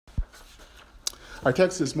Our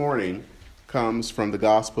text this morning comes from the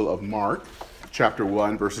Gospel of Mark, chapter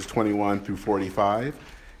 1, verses 21 through 45.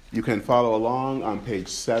 You can follow along on page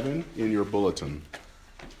 7 in your bulletin.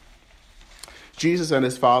 Jesus and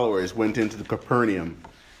his followers went into the Capernaum.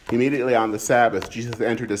 Immediately on the Sabbath, Jesus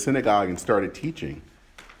entered the synagogue and started teaching.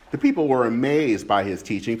 The people were amazed by his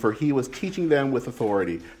teaching, for he was teaching them with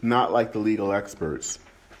authority, not like the legal experts.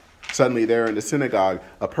 Suddenly there in the synagogue,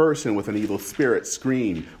 a person with an evil spirit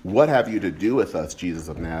screamed, "What have you to do with us, Jesus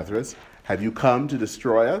of Nazareth? Have you come to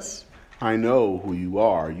destroy us? I know who you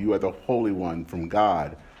are. You are the Holy One from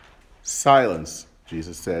God." "Silence,"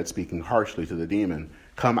 Jesus said, speaking harshly to the demon.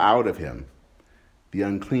 "Come out of him." The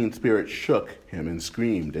unclean spirit shook him and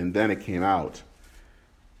screamed, and then it came out.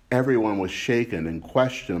 Everyone was shaken and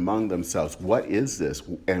questioned among themselves, "What is this?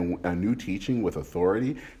 And a new teaching with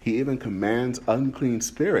authority? He even commands unclean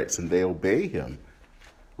spirits, and they obey him."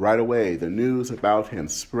 Right away, the news about him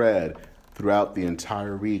spread throughout the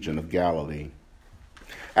entire region of Galilee.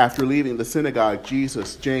 After leaving the synagogue,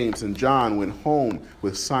 Jesus, James, and John went home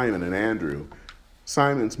with Simon and Andrew.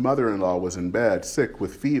 Simon's mother-in-law was in bed, sick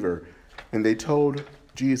with fever, and they told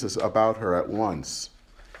Jesus about her at once.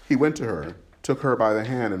 He went to her, took her by the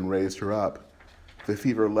hand, and raised her up. The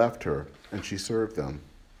fever left her, and she served them.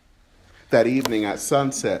 That evening at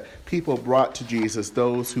sunset, people brought to Jesus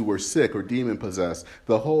those who were sick or demon-possessed.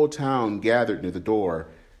 The whole town gathered near the door.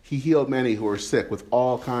 He healed many who were sick with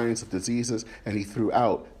all kinds of diseases, and he threw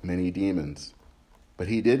out many demons. But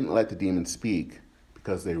he didn't let the demons speak,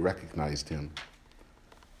 because they recognized him.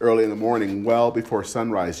 Early in the morning, well before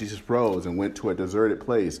sunrise, Jesus rose and went to a deserted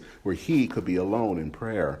place where he could be alone in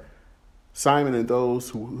prayer. Simon and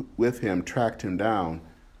those who with him tracked him down.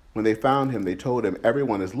 When they found him, they told him,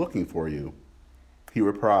 "Everyone is looking for you." He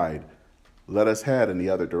replied, "Let us head in the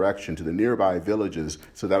other direction to the nearby villages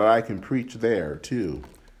so that I can preach there too.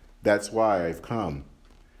 That's why I've come."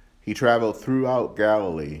 He traveled throughout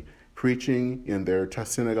Galilee, preaching in their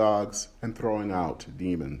synagogues and throwing out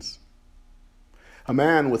demons. A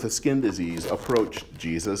man with a skin disease approached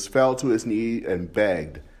Jesus, fell to his knee, and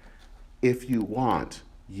begged, "If you want,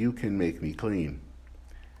 you can make me clean."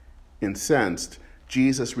 Incensed,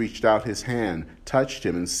 Jesus reached out his hand, touched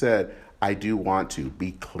him, and said, "I do want to.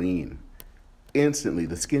 Be clean." Instantly,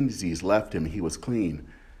 the skin disease left him. He was clean.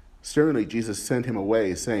 Sternly, Jesus sent him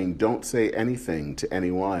away, saying, "Don't say anything to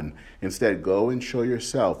anyone. Instead, go and show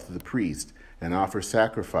yourself to the priest and offer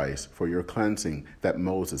sacrifice for your cleansing that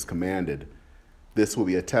Moses commanded. This will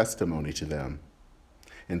be a testimony to them."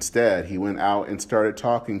 Instead, he went out and started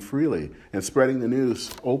talking freely and spreading the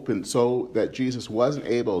news open so that Jesus wasn't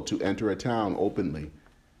able to enter a town openly.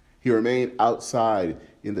 He remained outside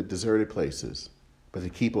in the deserted places, but the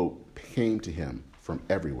people came to him from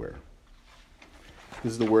everywhere.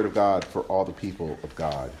 This is the word of God for all the people of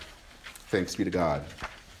God. Thanks be to God.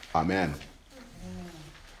 Amen.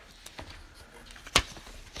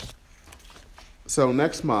 So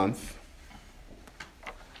next month,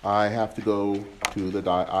 I have to go to the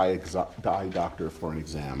eye doctor for an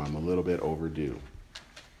exam. I'm a little bit overdue.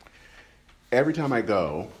 Every time I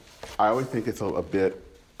go, I always think it's a bit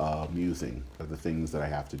amusing of the things that I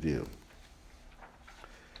have to do.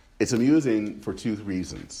 It's amusing for two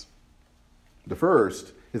reasons. The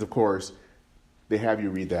first is, of course, they have you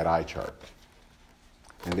read that eye chart.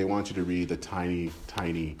 And they want you to read the tiny,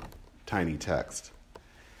 tiny, tiny text.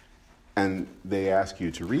 And they ask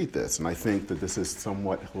you to read this. And I think that this is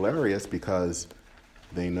somewhat hilarious because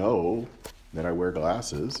they know that I wear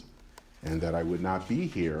glasses and that I would not be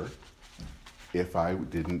here if I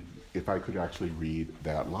could actually read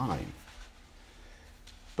that line.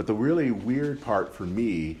 But the really weird part for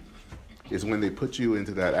me is when they put you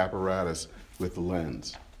into that apparatus with the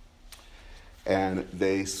lens. And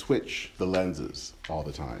they switch the lenses all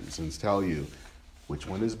the time and tell you which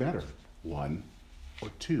one is better, 1 or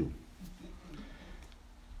 2.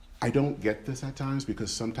 I don't get this at times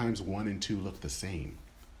because sometimes 1 and 2 look the same.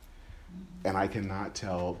 And I cannot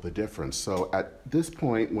tell the difference. So at this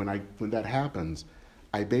point, when that happens,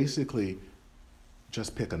 I basically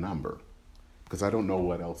just pick a number because I don't know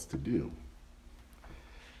what else to do.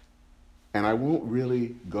 And I won't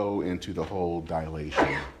really go into the whole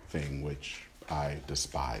dilation thing, which I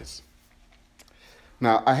despise.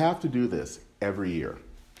 Now, I have to do this every year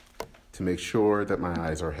to make sure that my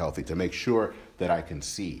eyes are healthy, to make sure that I can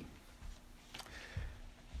see.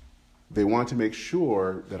 They want to make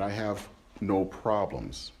sure that I have no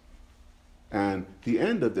problems. And the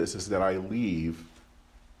end of this is that I leave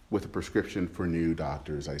with a prescription for new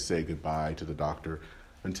doctors. I say goodbye to the doctor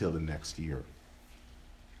until the next year.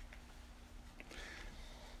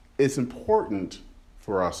 It's important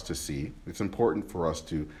for us to see. It's important for us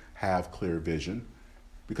to have clear vision,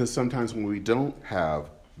 because sometimes when we don't have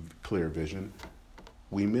clear vision,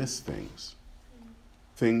 we miss things.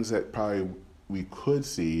 Things that probably we could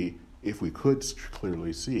see if we could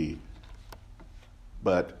clearly see,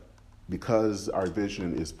 but because our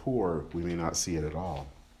vision is poor, we may not see it at all.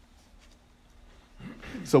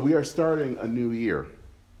 So we are starting a new year,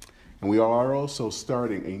 and we are also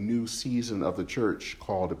starting a new season of the church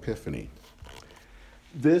called Epiphany.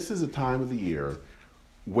 This is a time of the year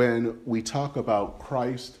when we talk about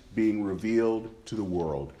Christ being revealed to the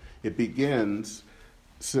world. It begins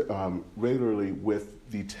regularly with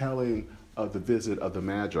the telling of the visit of the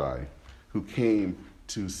Magi, who came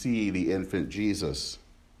to see the infant Jesus.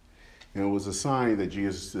 And it was a sign that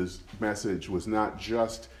Jesus' message was not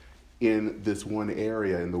just in this one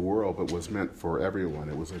area in the world, but was meant for everyone.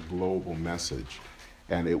 It was a global message.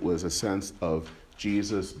 And it was a sense of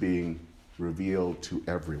Jesus being revealed to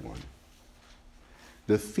everyone.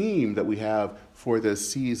 The theme that we have for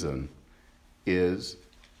this season is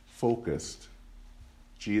focused.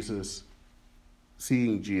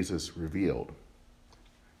 Seeing Jesus revealed.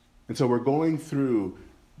 And so we're going through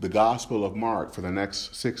the Gospel of Mark for the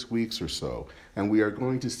next 6 weeks or so, and we are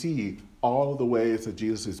going to see all of the ways that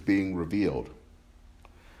Jesus is being revealed.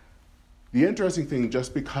 The interesting thing,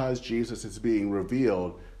 just because Jesus is being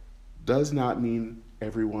revealed does not mean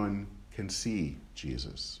everyone can see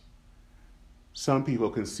Jesus. Some people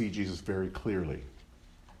can see Jesus very clearly,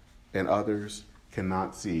 and others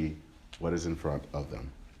cannot see what is in front of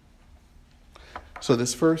them. So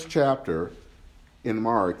this first chapter in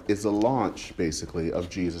Mark is the launch, basically,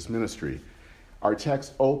 of Jesus' ministry. Our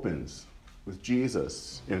text opens with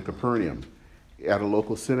Jesus in Capernaum at a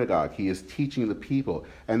local synagogue. He is teaching the people,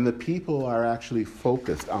 and the people are actually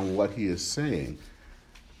focused on what he is saying,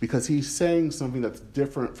 because he's saying something that's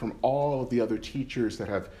different from all of the other teachers that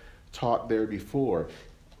have taught there before.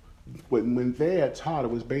 When they had taught,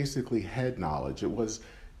 it was basically head knowledge. It was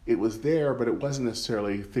there, but it wasn't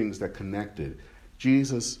necessarily things that connected.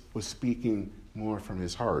 Jesus was speaking more from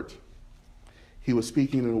his heart. He was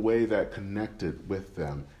speaking in a way that connected with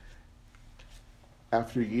them.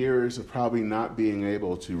 After years of probably not being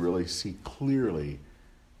able to really see clearly,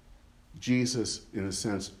 Jesus, in a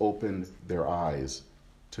sense, opened their eyes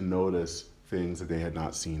to notice things that they had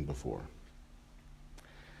not seen before.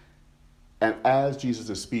 And as Jesus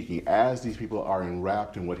is speaking, as these people are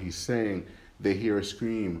enwrapped in what he's saying, they hear a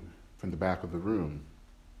scream from the back of the room.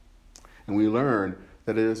 And we learn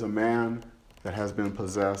that it is a man that has been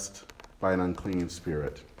possessed by an unclean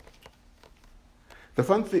spirit. The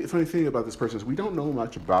funny thing about this person is we don't know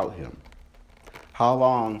much about him. How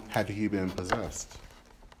long had he been possessed?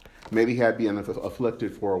 Maybe he had been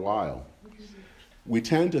afflicted for a while. We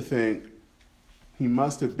tend to think he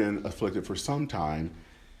must have been afflicted for some time,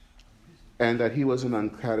 and that he was an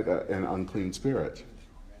unclean spirit.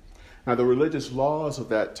 Now, the religious laws of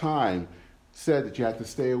that time said that you had to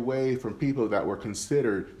stay away from people that were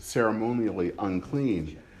considered ceremonially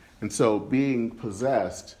unclean. And so being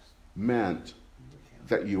possessed meant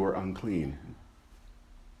that you were unclean.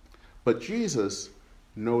 But Jesus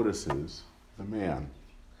notices the man.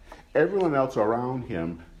 Everyone else around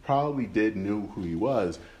him probably knew who he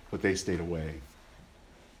was, but they stayed away.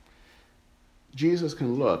 Jesus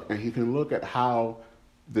can look, and he can look at how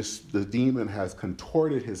the demon has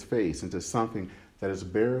contorted his face into something that is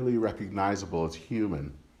barely recognizable as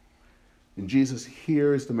human. And Jesus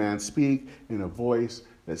hears the man speak in a voice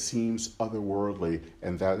that seems otherworldly,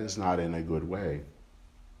 and that is not in a good way.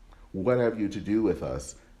 "What have you to do with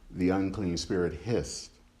us?" the unclean spirit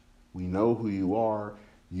hissed. "We know who you are.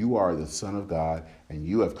 You are the Son of God, and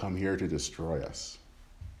you have come here to destroy us."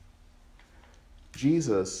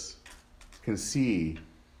 Jesus can see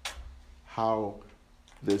how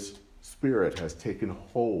this spirit has taken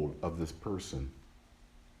hold of this person.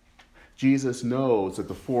 Jesus knows that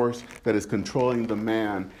the force that is controlling the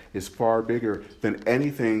man is far bigger than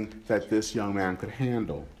anything that this young man could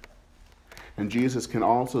handle. And Jesus can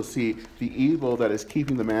also see the evil that is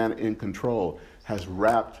keeping the man in control has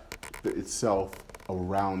wrapped itself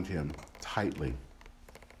around him tightly.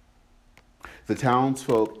 The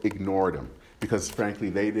townsfolk ignored him because,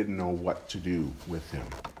 frankly, they didn't know what to do with him.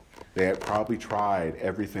 They had probably tried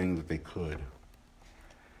everything that they could.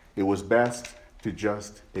 It was best to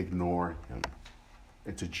just ignore him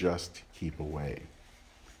and to just keep away,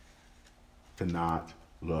 to not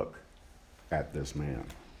look at this man.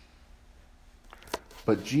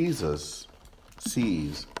 But Jesus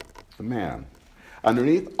sees the man.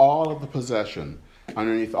 Underneath all of the possession,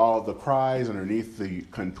 underneath all of the cries, underneath the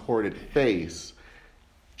contorted face,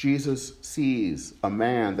 Jesus sees a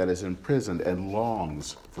man that is imprisoned and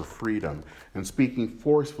longs for freedom. And speaking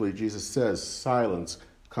forcefully, Jesus says, "Silence,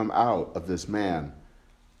 come out of this man."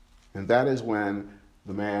 And that is when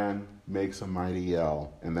the man makes a mighty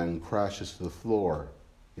yell and then crashes to the floor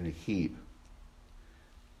in a heap.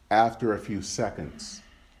 After a few seconds,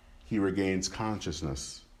 he regains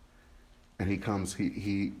consciousness, and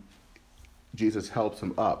Jesus helps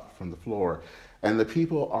him up from the floor. And the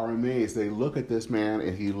people are amazed. They look at this man,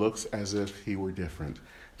 and he looks as if he were different.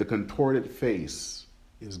 The contorted face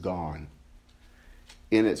is gone.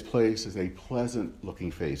 In its place is a pleasant-looking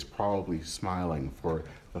face, probably smiling for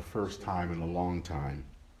the first time in a long time.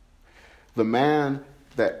 The man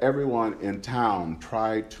that everyone in town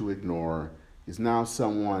tried to ignore is now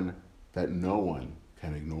someone that no one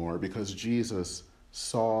can ignore, because Jesus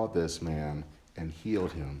saw this man and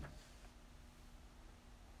healed him.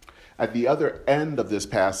 At the other end of this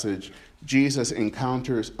passage, Jesus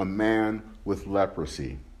encounters a man with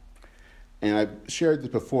leprosy. And I've shared this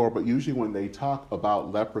before, but usually when they talk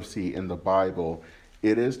about leprosy in the Bible,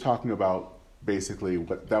 it is talking about basically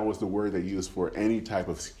that was the word they used for any type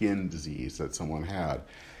of skin disease that someone had.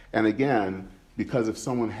 And again, because if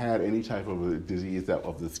someone had any type of a disease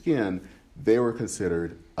of the skin, they were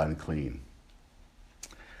considered unclean.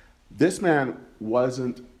 This man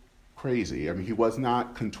wasn't crazy. I mean, he was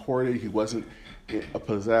not contorted. He wasn't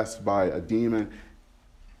possessed by a demon.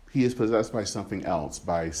 He is possessed by something else,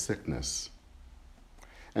 by sickness.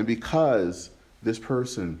 And because this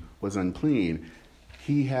person was unclean,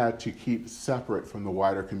 he had to keep separate from the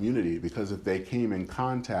wider community, because if they came in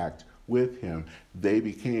contact with him, they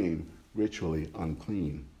became ritually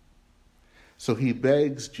unclean. So he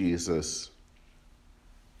begs Jesus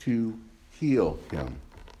to heal him.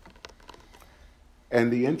 And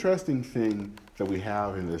the interesting thing that we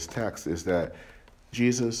have in this text is that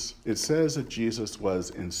it says that Jesus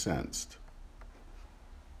was incensed.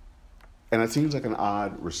 And it seems like an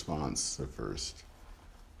odd response at first.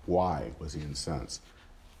 Why was he incensed?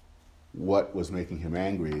 What was making him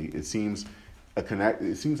angry? It seems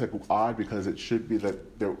like odd, because it should be that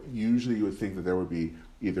usually you would think that there would be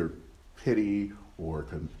either pity or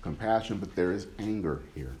compassion, but there is anger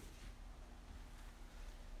here.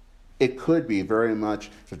 It could be very much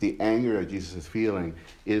that the anger that Jesus is feeling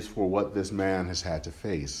is for what this man has had to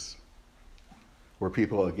face, where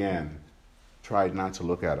people, again, tried not to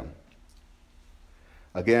look at him.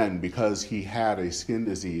 Again, because he had a skin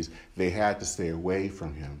disease, they had to stay away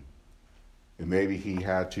from him. And maybe he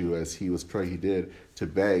had to, as he did, to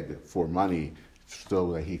beg for money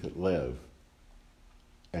so that he could live.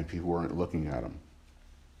 And people weren't looking at him.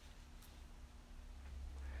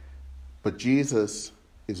 But Jesus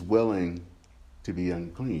is willing to be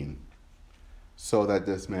unclean so that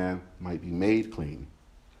this man might be made clean.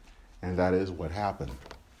 And that is what happened.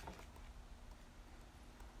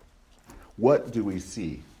 What do we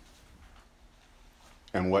see?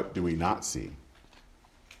 And what do we not see?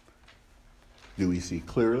 Do we see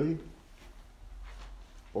clearly?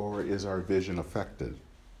 Or is our vision affected?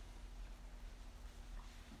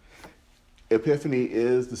 Epiphany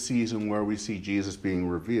is the season where we see Jesus being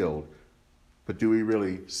revealed. But do we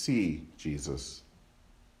really see Jesus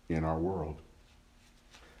in our world?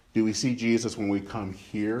 Do we see Jesus when we come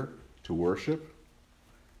here to worship?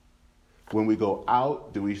 When we go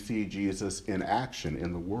out, do we see Jesus in action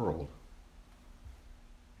in the world?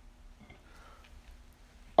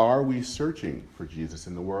 Are we searching for Jesus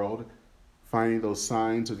in the world, finding those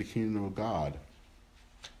signs of the kingdom of God?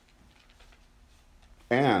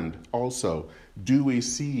 And also, do we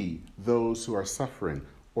see those who are suffering,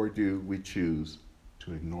 or do we choose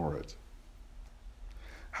to ignore it?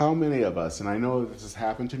 How many of us, and I know this has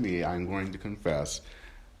happened to me, I'm going to confess,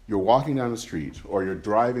 you're walking down the street or you're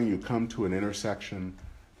driving, you come to an intersection,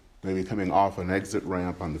 maybe coming off an exit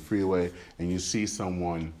ramp on the freeway, and you see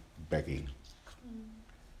someone begging.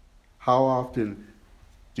 How often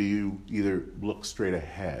do you either look straight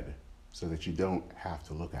ahead so that you don't have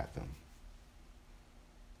to look at them?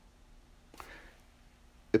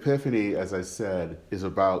 Epiphany, as I said, is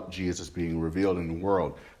about Jesus being revealed in the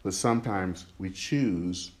world, but sometimes we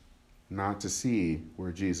choose not to see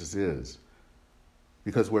where Jesus is.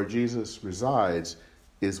 Because where Jesus resides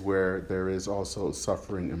is where there is also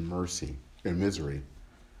suffering and mercy and misery.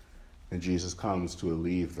 And Jesus comes to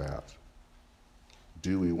relieve that.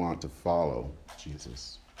 Do we want to follow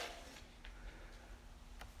Jesus?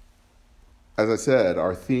 As I said,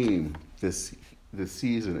 our theme this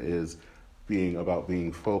season is about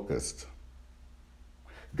being focused.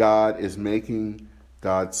 God is making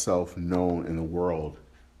God's self known in the world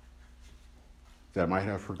that might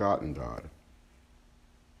have forgotten God.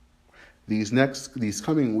 These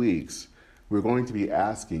coming weeks, we're going to be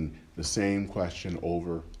asking the same question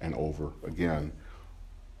over and over again.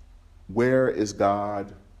 Where is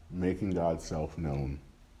God making God's self known?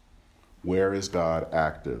 Where is God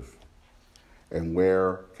active? And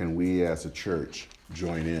where can we as a church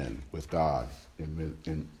join in with God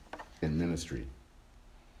in ministry?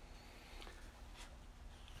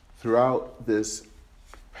 Throughout this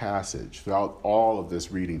passage, throughout all of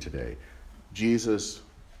this reading today, Jesus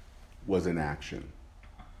was in action,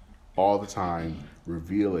 all the time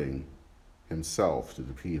revealing himself to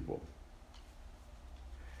the people.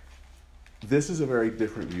 This is a very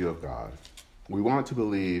different view of God. We want to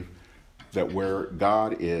believe that where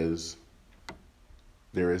God is,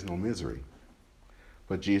 there is no misery.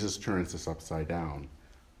 But Jesus turns this upside down.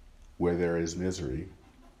 Where there is misery,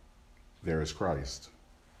 there is Christ.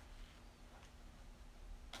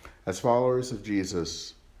 As followers of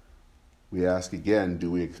Jesus, we ask again, do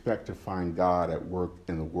we expect to find God at work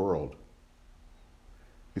in the world?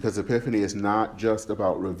 Because Epiphany is not just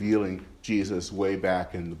about revealing Jesus way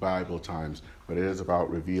back in the Bible times, but it is about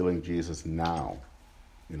revealing Jesus now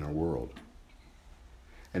in our world.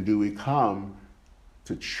 And do we come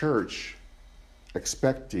to church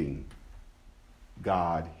expecting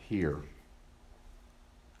God here?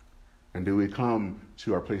 And do we come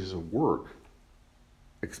to our places of work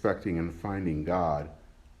expecting and finding God?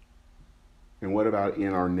 And what about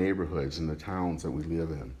in our neighborhoods and the towns that we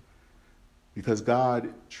live in? Because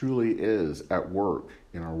God truly is at work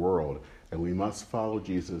in our world, and we must follow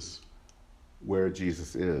Jesus where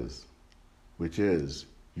Jesus is, which is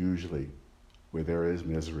usually where there is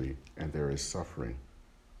misery and there is suffering.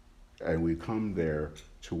 And we come there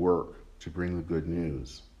to work, to bring the good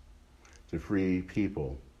news, to free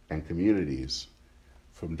people and communities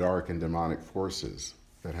from dark and demonic forces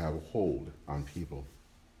that have a hold on people.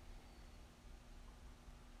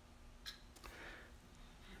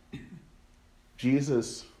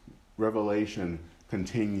 Jesus' revelation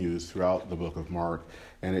continues throughout the book of Mark,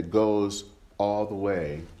 and it goes all the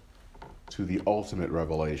way to the ultimate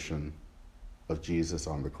revelation of Jesus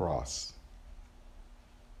on the cross.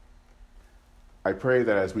 I pray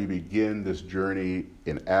that as we begin this journey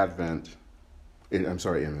in Epiphany,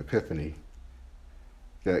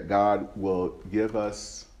 that God will give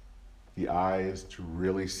us the eyes to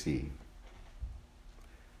really see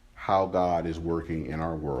how God is working in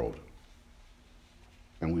our world.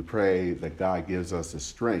 And we pray that God gives us the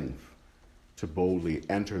strength to boldly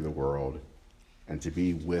enter the world and to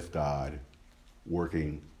be with God,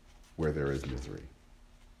 working where there is misery.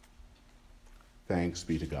 Thanks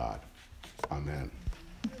be to God. Amen.